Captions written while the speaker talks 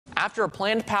after a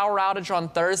planned power outage on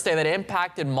Thursday that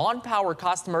impacted Mon Power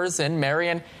customers in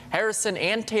Marion, Harrison,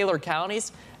 and Taylor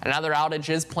counties. Another outage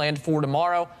is planned for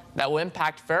tomorrow that will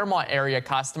impact Fairmont area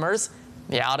customers.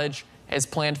 The outage is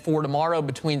planned for tomorrow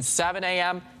between 7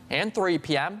 a.m. and 3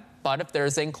 p.m. But if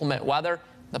there's inclement weather,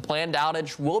 the planned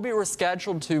outage will be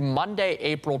rescheduled to Monday,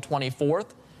 April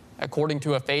 24th. According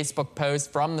to a Facebook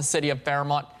post from the city of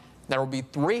Fairmont, there will be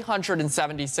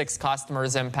 376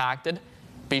 customers impacted.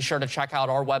 Be sure to check out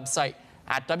our website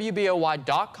at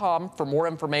WBOY.com for more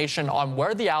information on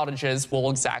where the outages will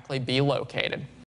exactly be located.